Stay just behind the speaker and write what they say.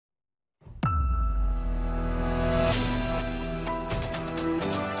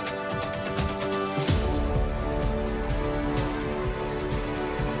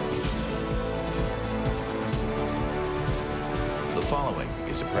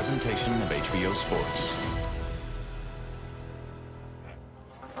is a presentation of HBO Sports.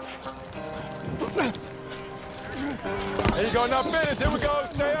 There you go, now finish. Here we go.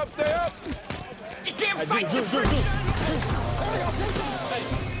 Stay up, stay up. You can't fight the free.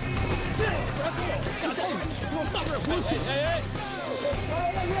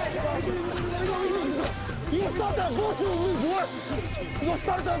 You gonna stop that bullshit with me, boy? You gonna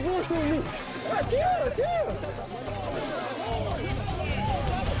stop that bullshit with me? Chill.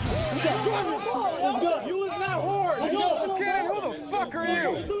 Let's go. You is not hard. Let's go. Cannon, who the fuck are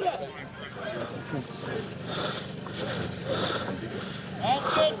you?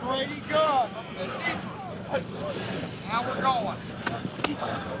 That's it, Brady. Good. Now we're going.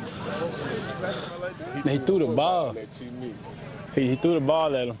 He threw the ball. He threw the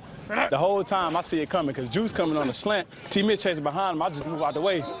ball at him. The whole time I see it coming because Juice coming on the slant. T. Mitch chasing behind him. I just move out the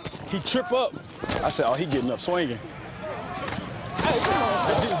way. He trip up. I said, oh, he getting up swinging. Hey, come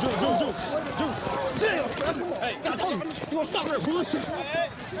on. Hey, Juice. Chill. Hey, I told you. You gonna stop that bullshit?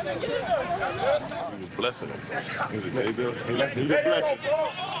 He was blessing us. He was a blessing.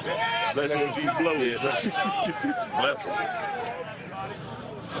 Blessing with these blows. Bless him.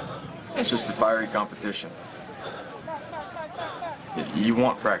 It's just a fiery competition. You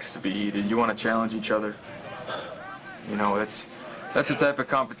want practice to be heated. You want to challenge each other. You know, that's the type of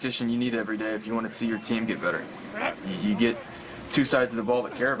competition you need every day if you want to see your team get better. You get two sides of the ball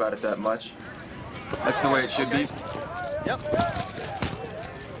that care about it that much. That's the way it should be. Yep.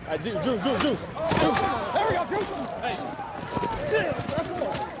 Hey, Juice. There we go, Juice. Hey. Chill. Come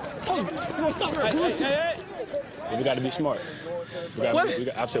on. Told you. You gonna stop that bullshit? Hey. We got to be smart. We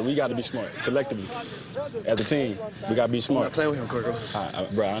got to be smart collectively as a team. We got to be smart. Play with him,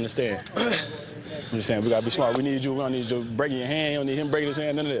 Corco. Bro, I understand. I'm just saying we got to be smart. We need you. We don't need you breaking your hand. You don't need him breaking his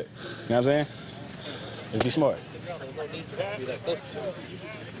hand. None of that. You know what I'm saying? Let's be smart.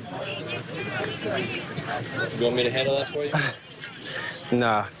 You want me to handle that for you?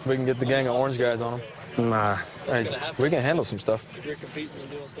 Nah, we can get the gang of orange guys on them. Nah, hey, we can handle some stuff. If you're competing and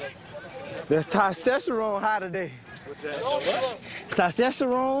doing stuff. There's testosterone high today. What's that? What?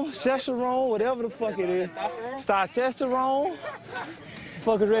 Testosterone, whatever the fuck it is. Testosterone.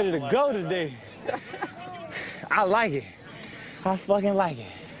 Fucking ready to go today. I like it. I fucking like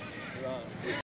it.